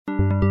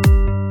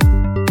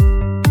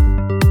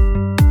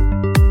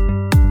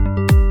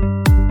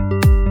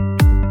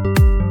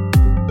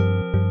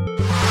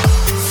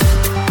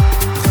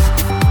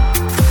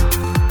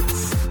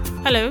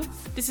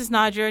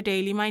Nigeria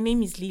Daily. My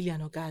name is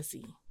Lilian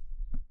Ogazi.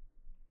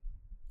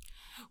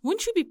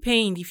 Wouldn't you be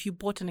pained if you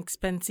bought an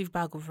expensive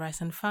bag of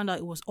rice and found out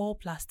it was all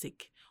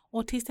plastic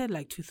or tasted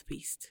like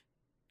toothpaste?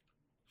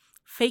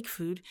 Fake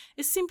food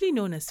is simply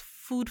known as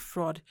food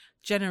fraud,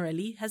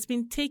 generally has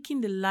been taking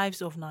the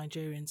lives of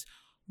Nigerians.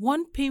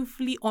 One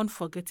painfully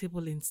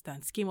unforgettable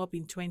instance came up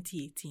in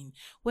 2018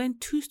 when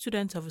two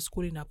students of a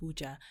school in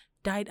Abuja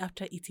died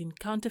after eating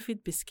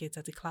counterfeit biscuits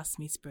at a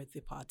classmate's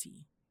birthday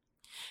party.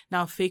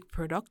 Now, fake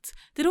products,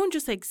 they don't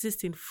just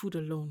exist in food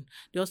alone.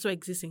 They also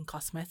exist in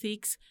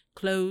cosmetics,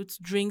 clothes,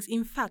 drinks.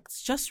 In fact,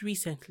 just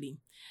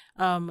recently,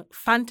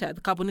 Fanta,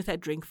 the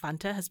carbonated drink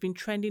Fanta, has been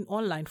trending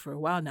online for a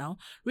while now.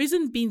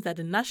 Reason being that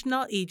the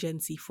National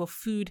Agency for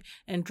Food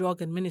and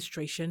Drug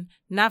Administration,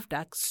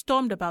 NAFDAC,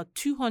 stormed about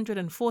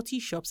 240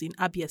 shops in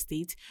Abia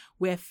State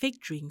where fake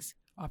drinks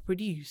are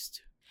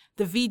produced.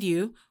 The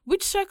video,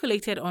 which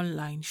circulated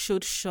online,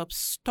 showed shops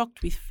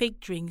stocked with fake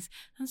drinks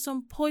and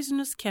some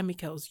poisonous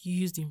chemicals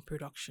used in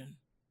production.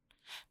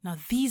 Now,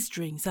 these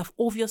drinks have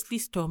obviously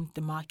stormed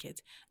the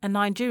market, and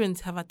Nigerians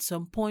have at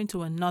some point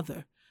or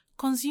another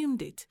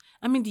consumed it.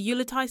 I mean, the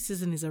Yuletide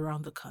season is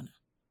around the corner.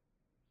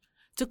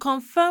 To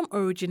confirm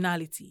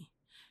originality,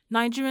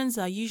 Nigerians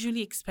are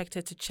usually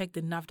expected to check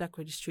the NAFDAC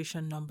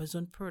registration numbers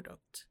on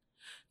product.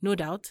 No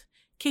doubt,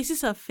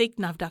 cases of fake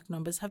NAFDAC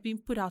numbers have been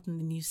put out in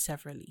the news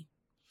severally.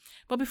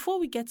 But before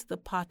we get to the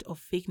part of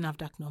fake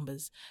NAFDAC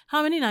numbers,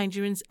 how many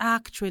Nigerians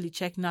actually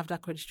check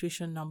NAFDAC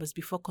registration numbers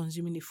before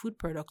consuming a food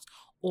product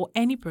or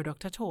any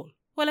product at all?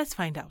 Well, let's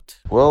find out.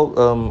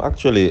 Well,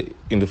 actually,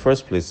 in the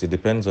first place, it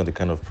depends on the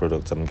kind of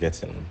product I'm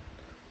getting.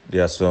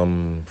 There are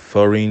some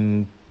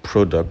foreign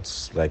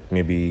products, like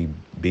maybe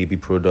baby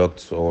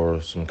products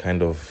or some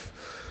kind of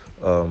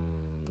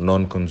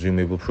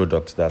non-consumable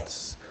products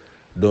that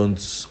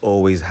don't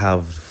always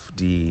have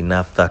the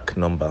NAFDAC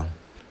number.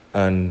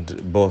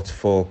 But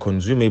for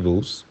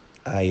consumables,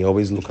 I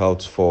always look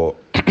out for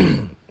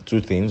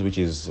two things, which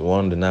is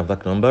one, the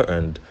NAFDAC number,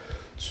 and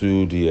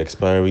two, the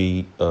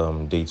expiry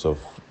dates of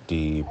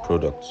the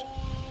product.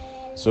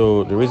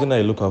 So the reason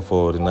I look out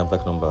for the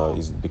NAFDAC number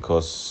is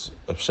because,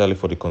 especially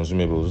for the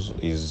consumables,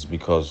 is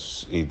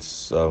because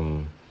it's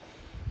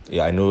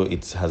I know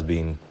it has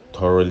been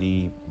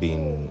thoroughly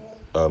been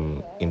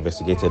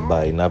investigated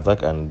by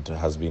NAFDAC and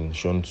has been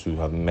shown to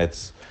have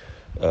met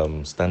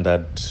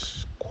standard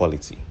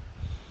quality.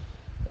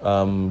 The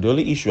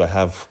only issue I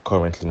have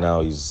currently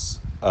now is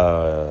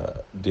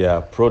there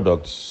are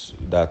products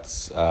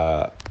that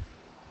are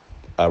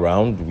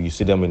around. You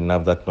see them with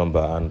NAFDAC number,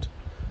 and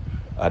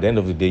at the end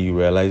of the day, you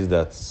realize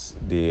that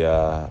they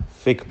are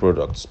fake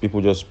products.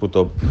 People just put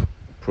up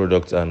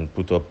products and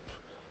put up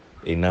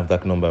a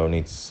NAFDAC number on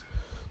it.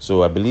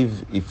 So I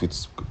believe if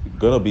it's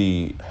going to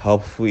be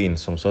helpful in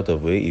some sort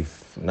of way,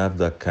 if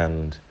NAFDAC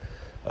can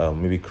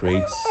maybe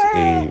create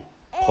a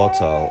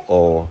portal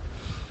or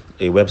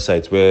a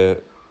website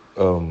where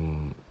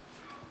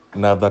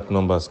NAFDAC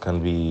numbers can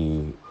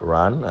be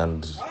run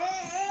and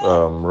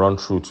run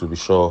through to be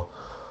sure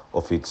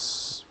of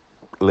its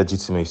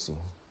legitimacy.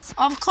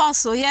 Of course,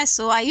 so yes,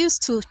 so I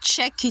used to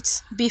check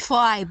it before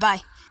I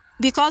buy,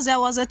 because there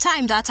was a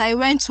time that I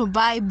went to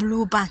buy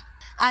Blue Band,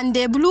 and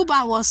the Blue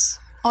Band was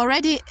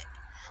already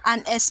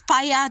an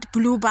expired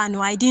Blue Band.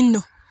 I didn't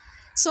know.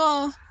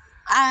 So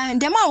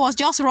the man was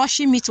just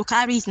rushing me to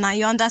carry it now,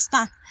 you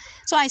understand?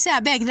 So I said,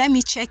 I beg, let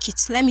me check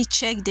it. Let me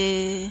check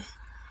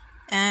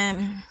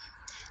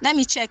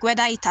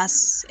whether it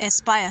has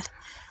expired.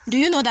 Do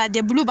you know that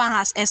the Blue Band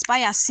has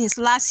expired since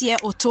last year,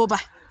 October?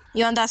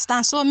 You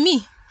understand? So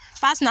me,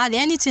 personally,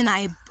 anything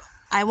I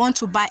want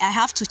to buy, I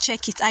have to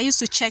check it. I used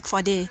to check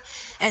for the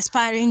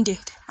expiring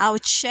date. I will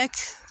check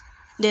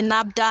the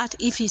NAFDAC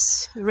if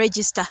it's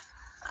registered.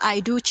 I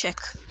do check.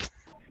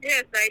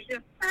 Yes, I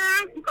do.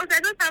 Because I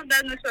don't have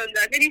that notion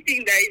that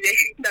anything that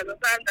is that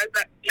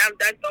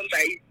NAFDAC number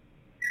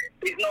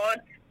is not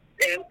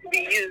to be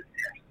used,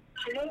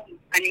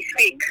 and it's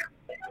fake.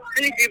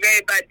 And it's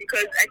very bad,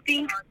 because I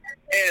think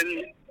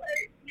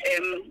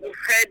we've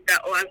heard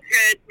that, or I've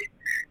heard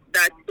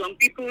that some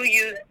people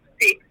use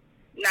fake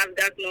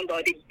NAFDAC number,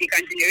 or they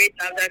can generate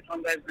NAFDAC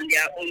numbers on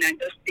their own and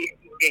just paste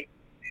it there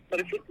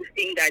for people to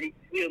think that it's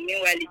real.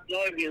 Meanwhile, it's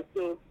not real.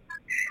 So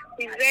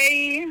it's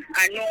very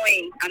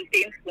annoying and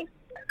painful.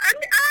 I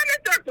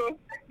don't know.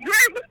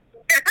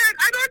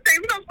 I don't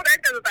think we don't put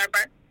that kind of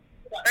time.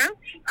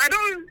 I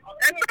don't.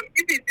 I thought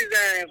it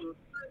is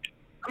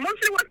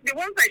mostly what the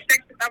ones I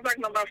check the NAFDAC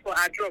number for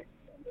are drugs.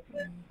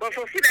 But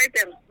for food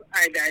items,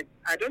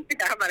 I don't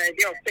think I have an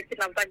idea of checking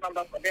NAFDAC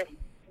number for them.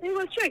 You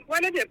will check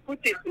whether they put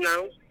it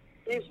now.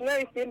 It's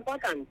very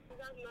important.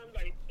 That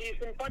number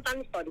is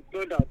important for the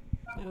product.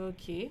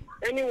 Okay.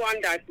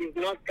 Anyone that is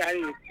not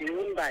carrying it, you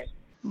won't buy.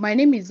 My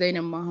name is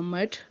Zainab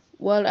Mohammed.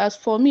 Well, as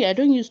for me, I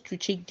don't used to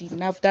check the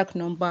NAFDAC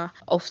number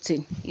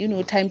often.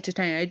 Time to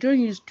time, I don't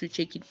used to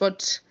check it.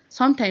 But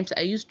sometimes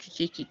I used to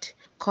check it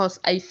because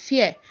I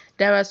fear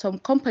there are some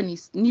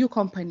companies, new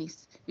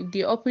companies. If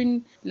they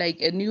open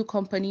like a new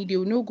company, they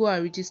will not go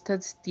and register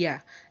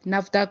their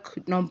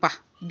NAFDAC number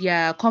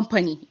their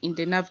company in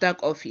the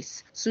NAFDAC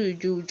office. So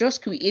you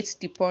just create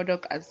the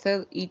product and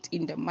sell it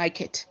in the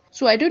market.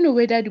 So I don't know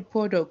whether the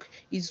product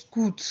is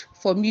good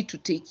for me to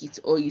take it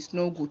or it's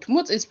not good.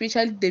 Most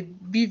especially the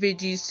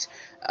beverages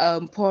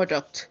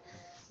product.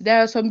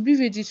 There are some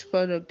beverages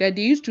product that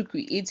they used to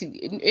create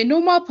it. A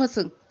normal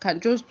person can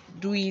just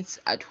do it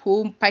at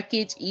home,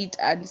 package it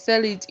and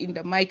sell it in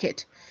the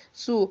market.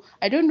 So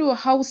I don't know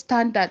how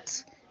standard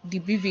the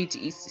beverage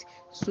is.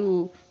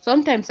 So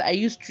sometimes I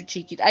used to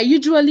check it. I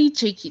usually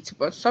check it,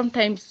 but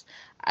sometimes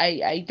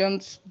I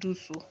don't do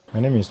so.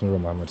 My name is Nura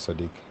Mohammed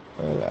Sadiq.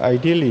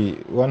 Ideally,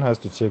 one has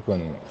to check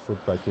on food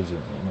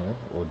packaging,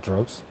 or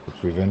drugs to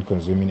prevent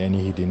consuming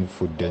any hidden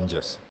food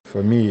dangers.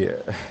 For me,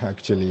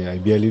 actually, I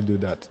barely do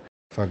that.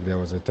 In fact, there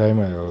was a time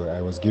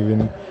I was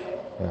given,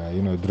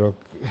 drug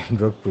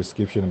drug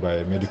prescription by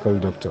a medical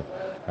doctor,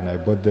 and I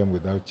bought them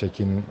without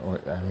checking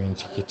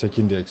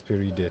the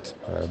expiry date.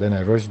 Then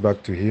I rushed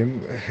back to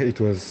him.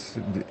 It was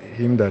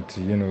him that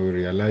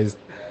realized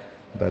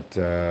that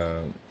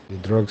the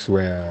drugs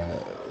were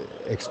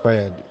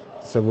expired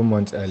 7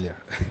 months earlier.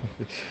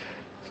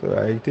 So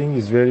I think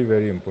it's very,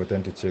 very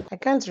important to check. I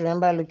can't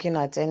remember looking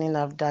at any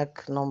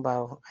NAFDAC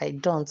number. I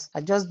don't. I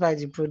just buy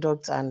the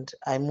product and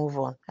I move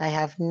on. I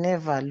have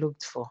never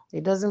looked for.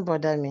 It doesn't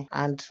bother me.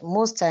 And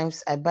most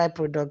times I buy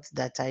products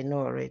that I know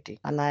already.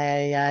 And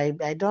I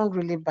don't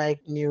really buy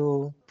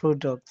new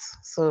products.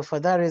 So for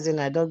that reason,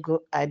 I don't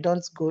go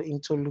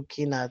into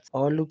looking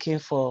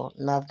for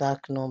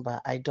NAFDAC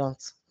number. I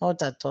don't.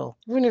 Not at all.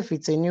 Even if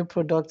it's a new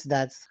product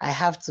that I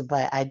have to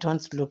buy, I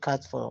don't look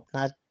out for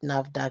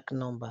NAFDAC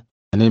number.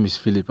 My name is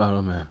Philip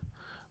Arome.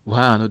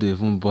 Why I no dey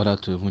even bother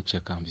to even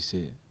check am be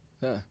say,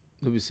 no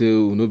be say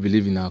we no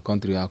believe in our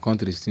country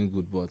is still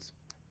good, but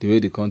the way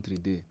the country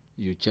dey,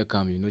 you check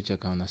am, you no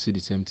check am, na still the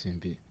same thing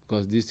be.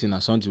 Because this thing na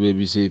something wey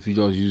be say if you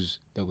just use,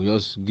 they go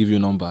just give you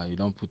number, you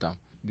don put am.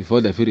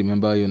 Before they fit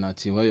remember you, na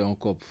till when your own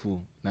cup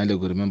full, na they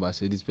go remember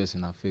say this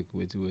person na fake,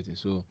 wetin.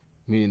 So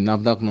me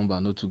NAFDAC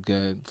number no to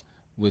get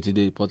wetin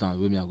dey important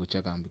wey me I go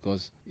check am,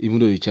 because even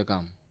though you check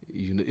am,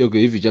 you know,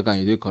 okay, if you check am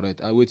you dey correct,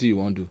 wetin you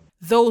wan do?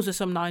 Those are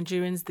some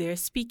Nigerians there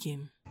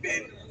speaking.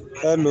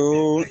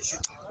 Hello.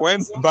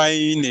 When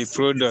buying a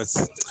product,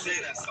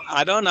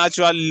 I don't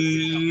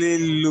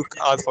actually look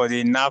out for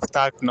the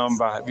NAFDAC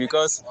number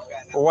because,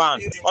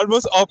 one,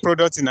 almost all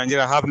products in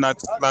Nigeria have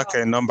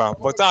NAFDAC number.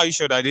 But how are you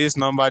sure that this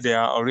number they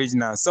are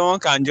original? Someone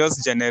can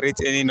just generate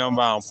any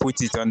number and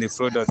put it on the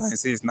product and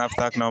say it's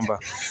NAFDAC number.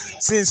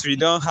 Since we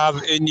don't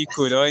have any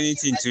code or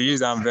anything to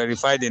use and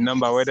verify the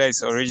number whether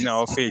it's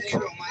original or fake,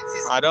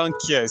 I don't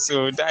care.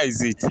 So that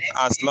is it.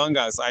 As long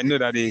as I know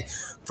that the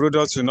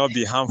product will not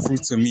be harmful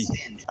to me,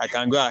 I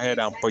can go ahead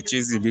and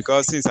purchase it,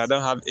 because since I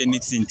don't have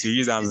anything to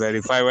use and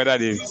verify whether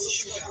the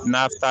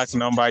NAFDAC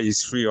number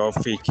is free or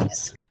fake.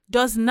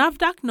 Does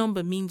NAFDAC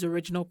number means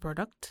original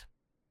product?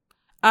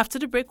 After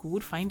the break, we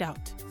would find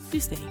out.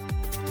 Please stay.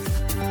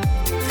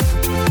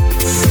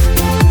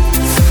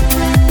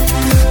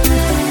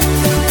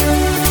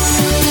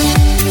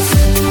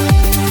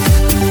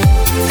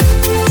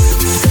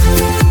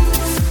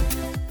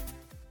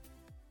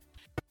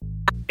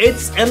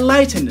 It's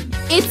enlightening.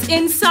 It's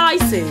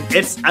incisive.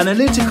 It's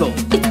analytical.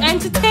 It's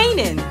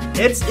entertaining.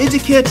 It's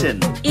educating.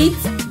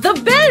 It's The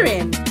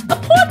Bearing, a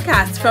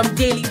podcast from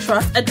Daily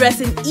Trust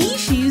addressing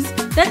issues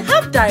that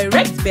have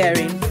direct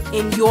bearing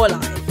in your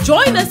life.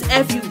 Join us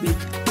every week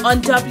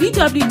on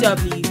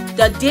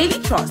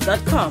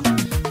www.dailytrust.com.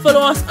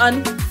 Follow us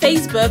on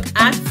Facebook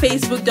at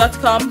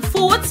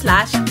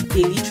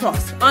facebook.com/Daily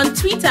Trust, on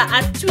Twitter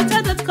at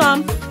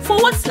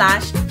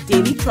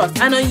twitter.com/Daily Trust,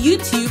 and on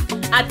YouTube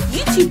at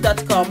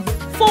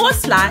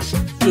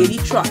youtube.com/Daily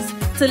Trust.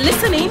 To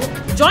listen in,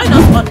 join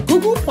us on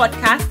Google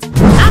Podcasts,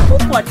 Apple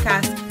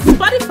Podcasts,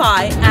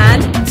 Spotify,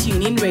 and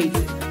TuneIn Radio.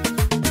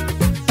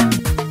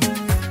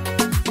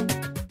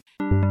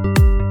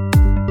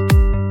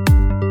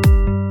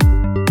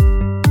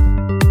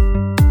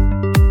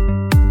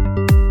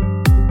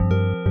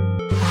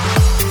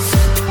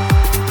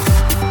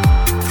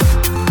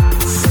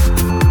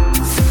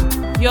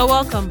 You're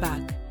welcome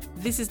back.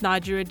 This is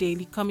Nigeria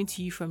Daily, coming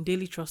to you from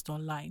Daily Trust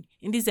Online.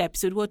 In this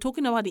episode, we're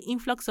talking about the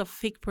influx of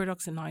fake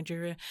products in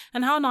Nigeria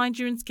and how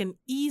Nigerians can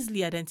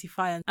easily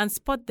identify and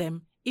spot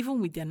them even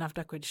with their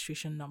NAFDAC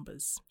registration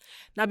numbers.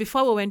 Now,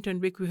 before we went on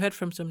break, we heard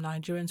from some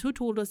Nigerians who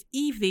told us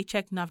if they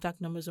check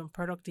NAFDAC numbers on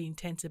product they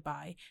intend to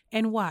buy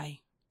and why.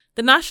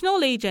 The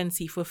National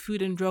Agency for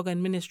Food and Drug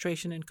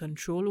Administration and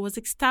Control was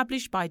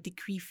established by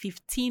Decree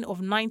 15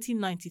 of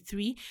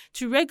 1993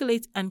 to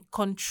regulate and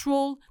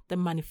control the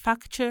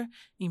manufacture,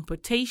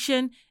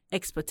 importation,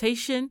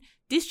 exportation,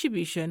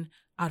 distribution,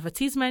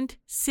 advertisement,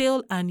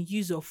 sale and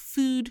use of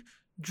food,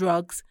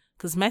 drugs,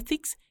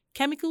 cosmetics,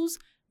 chemicals,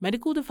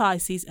 medical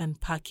devices and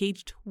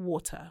packaged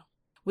water.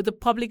 With the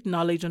public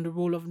knowledge on the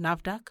role of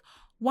NAFDAC,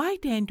 why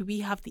then do we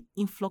have the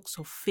influx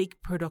of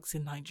fake products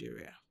in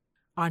Nigeria?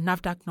 Are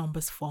NAFDAC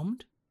numbers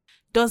formed?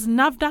 Does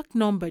NAFDAC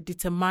number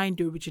determine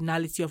the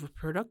originality of a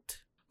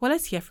product? Well,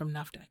 let's hear from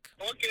NAFDAC.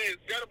 Okay,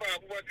 Garba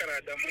Abubakar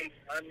Adamu,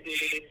 I'm the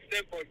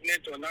state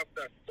coordinator on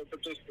NAFDAC,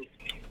 Sokoto State.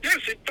 Yes,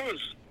 it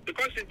does,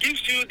 because it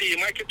gives you the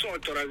marketing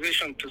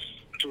authorization to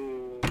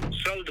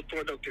sell the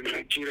product in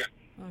Nigeria.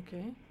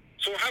 Okay.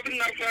 So having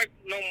NAFDAC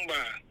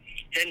number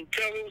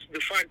entails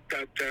the fact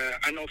that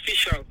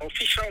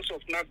officials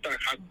of NAFDAC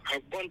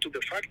have gone to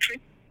the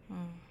factory,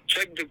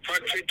 check the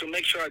factory to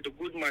make sure the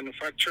good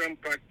manufacturing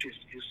practice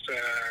is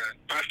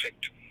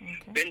perfect.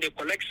 Okay. Then they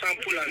collect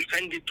sample and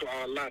send it to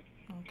our lab.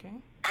 Okay.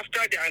 After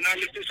the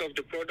analysis of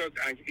the product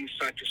is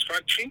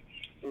satisfactory,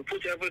 we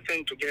put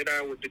everything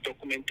together with the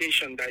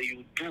documentation that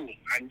you do,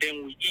 and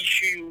then we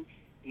issue you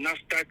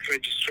NAFDAC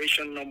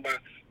registration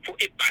number for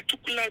a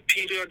particular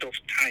period of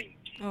time.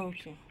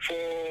 Okay.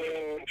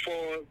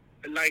 For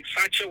like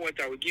sachet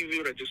water, we give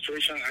you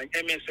registration, and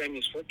MSM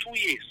is for 2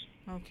 years.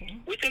 Okay.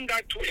 Within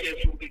that 2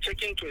 years, we'll be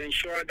checking to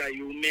ensure that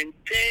you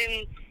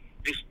maintain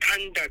the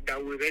standard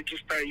that we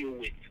register you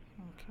with.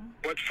 Okay.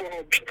 But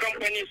for big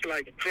companies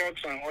like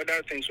drugs and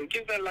other things, we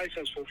give them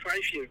license for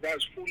 5 years.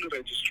 That's full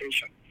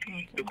registration.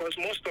 Okay. Because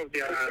most of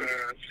their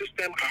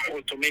systems are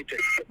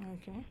automated.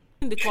 Okay.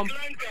 The clients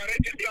are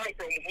registered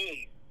from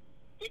home,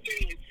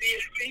 putting the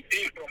CSC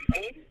day from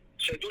home,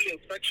 schedule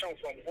inspection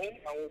from home,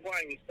 and we'll go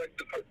and inspect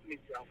the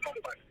facility and come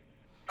back.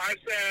 As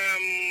a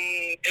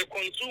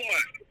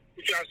consumer,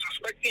 if you are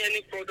suspecting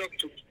any product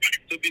to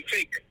be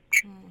fake,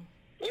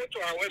 go to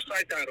our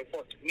website and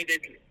report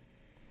immediately.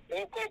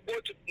 Or go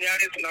to the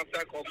nearest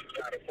NAFDAC office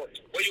and report.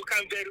 But you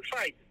can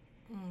verify.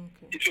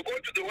 Okay. If you go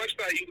to the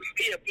website, you will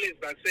see a place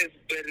that says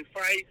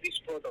verify this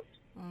product.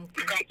 Okay.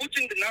 You can put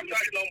in the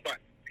NAFDAC number.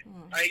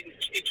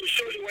 It will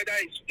show you whether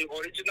it's the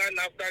original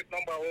NAFDAC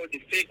number or the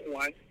fake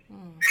one.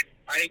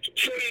 And it will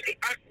show you the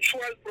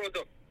actual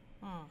product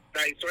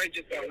that is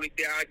registered with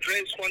their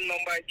address, phone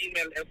number,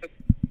 email,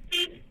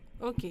 everything.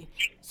 Okay.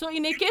 So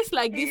in a case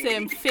like this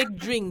fake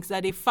drinks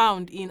that they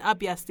found in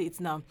Abia State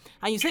now,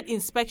 and you said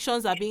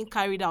inspections are being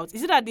carried out,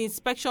 is it that the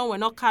inspection were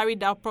not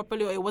carried out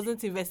properly or it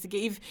wasn't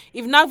investigated?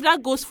 If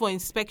NAFDAC goes for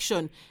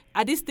inspection,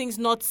 are these things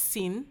not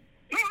seen?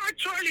 No,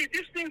 actually,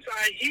 these things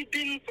are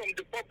hidden from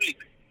the public.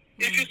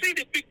 If you see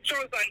the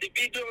pictures and the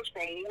videos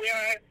from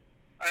where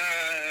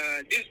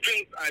these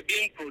drinks are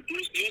being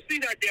produced, you see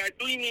that they are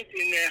doing it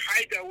in a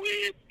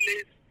hideaway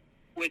place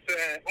with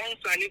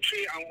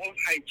unsanitary and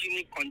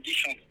unhygienic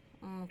conditions.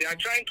 They are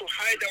trying to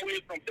hide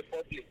away from the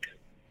public.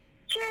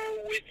 So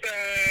with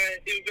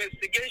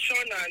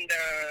investigation and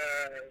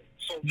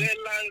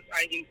surveillance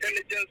and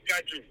intelligence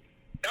gathering,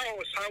 that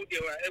was how they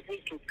were able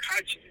to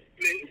catch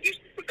these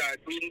people that are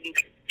doing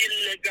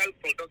illegal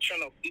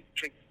production of these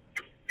drinks.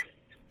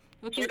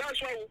 Okay. So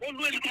that's why we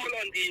always call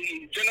on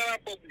the general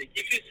public.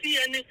 If you see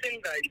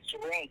anything that is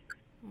wrong,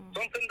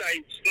 something that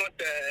is not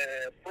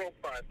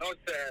proper, not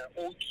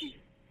okay,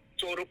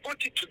 so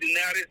report it to the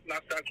nearest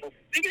NAFDAC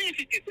office. Even if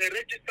it is a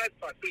registered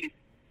facility,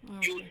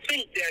 you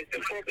think there is a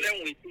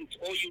problem with it,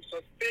 or you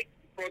suspect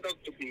the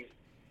product to be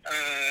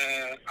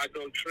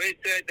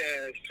adulterated,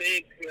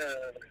 fake,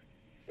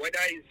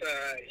 whether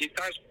it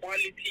has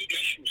quality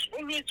issues,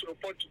 always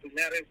report to the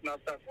nearest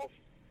NAFDAC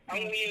office.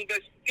 And we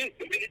investigate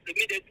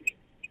immediately.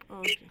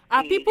 Okay.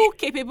 Are people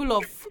capable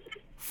of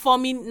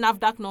forming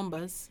NAFDAC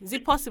numbers? Is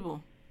it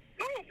possible?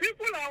 No,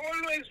 people are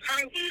always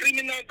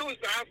criminal. Those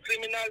that have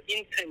criminal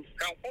intent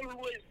can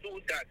always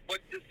do that.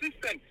 But the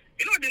system,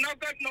 the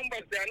NAFDAC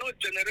numbers, they are not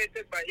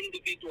generated by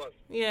individuals.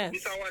 Yes.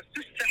 It's our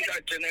system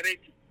that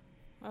generates it.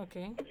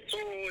 Okay. So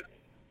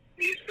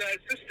it's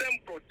system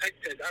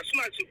protected. As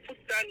soon as you put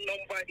that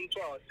number into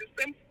our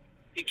system,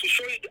 it will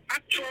show you the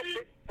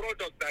actual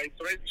product that is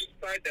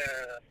registered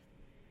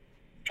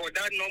for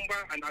that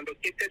number and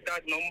allocated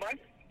that number.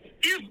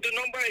 If the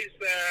number is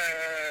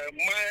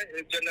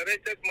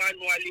generated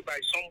manually by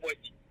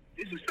somebody,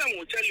 the system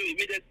will tell you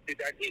immediately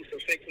that it is a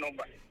fake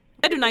number.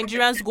 Where do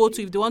Nigerians go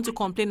to if they want to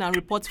complain and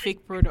report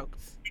fake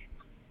products?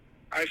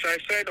 As I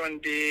said on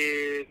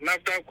the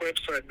NAFDAC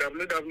website,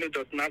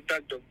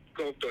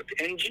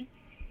 www.nafdac.gov.ng,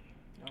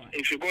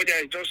 if you go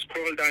there, just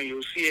scroll down,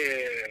 you'll see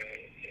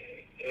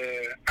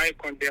a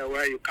icon there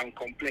where you can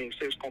complain. It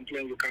says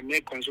complain. You can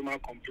make consumer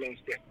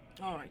complaints there.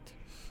 All right.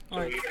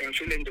 So you can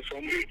fill in the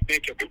form,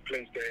 make your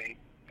complaints there, and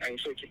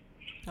it's okay.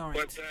 All right.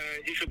 But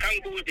if you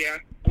can't go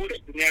there, go to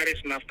the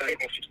nearest NAFDAC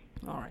office.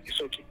 All right. It's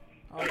okay.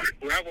 All right.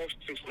 We have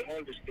offices in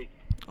all the states.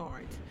 All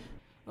right.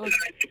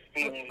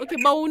 Okay,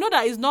 but we know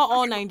that it's not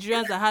all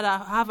Nigerians that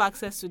have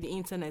access to the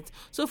internet.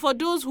 So for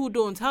those who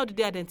don't, how do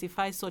they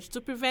identify such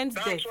to prevent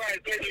death? That's why I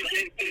tell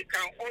you, they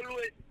can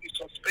always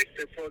suspect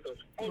the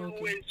product.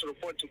 Always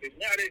report to the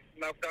nearest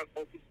NAFDAC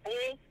office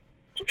or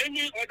to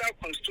any other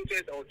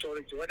constituted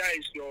authority, whether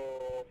it's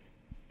your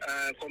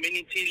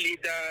community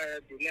leader,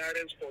 the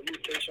nearest police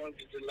station,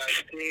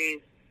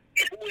 vigilante,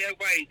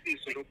 whoever it is,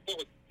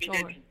 report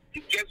immediately.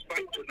 It gets back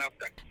to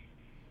NAFDAC.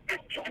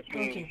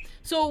 Okay.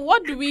 So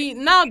what do we,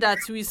 now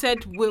that we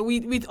said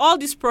with all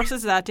these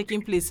processes that are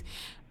taking place,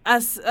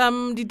 as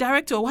the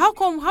director,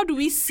 how do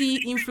we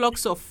see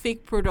influx of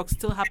fake products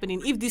still happening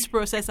if this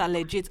process are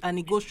legit and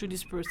it goes through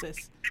this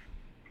process?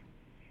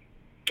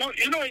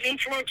 No,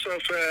 influx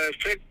of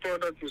fake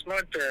product is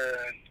not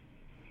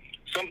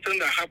something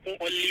that happened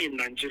only in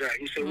Nigeria.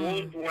 It's a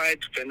worldwide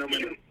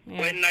phenomenon. Yeah.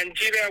 When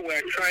Nigeria, we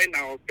are trying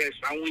our best,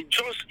 and we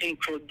just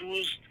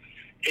introduced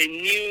a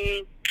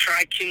new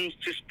tracking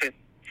system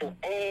for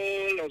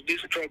all of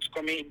these drugs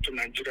coming into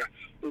Nigeria.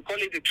 We call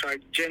it the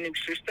transgenic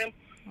system,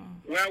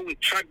 where we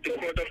track the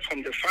product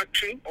from the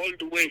factory all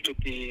the way to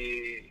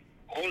the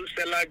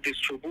wholesaler,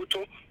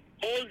 distributor,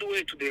 all the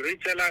way to the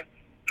retailer,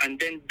 and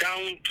then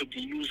down to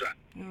the user.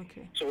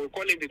 Okay. So we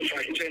call it the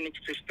transgenic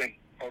system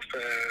of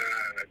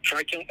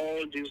tracking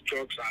all these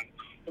drugs,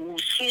 and we'll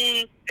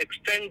soon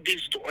extend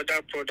this to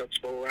other products,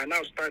 but we are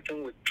now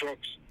starting with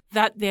drugs.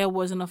 That there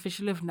was an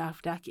official of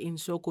NAFDAC in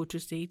Sokoto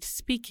State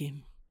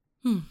speaking.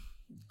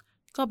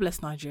 God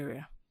bless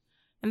Nigeria.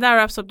 And that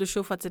wraps up the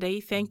show for today.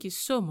 Thank you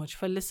so much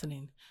for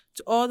listening.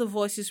 To all the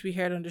voices we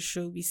heard on the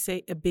show, we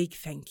say a big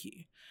thank you.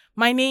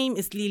 My name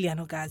is Lilian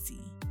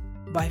Ogazi.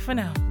 Bye for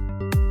now.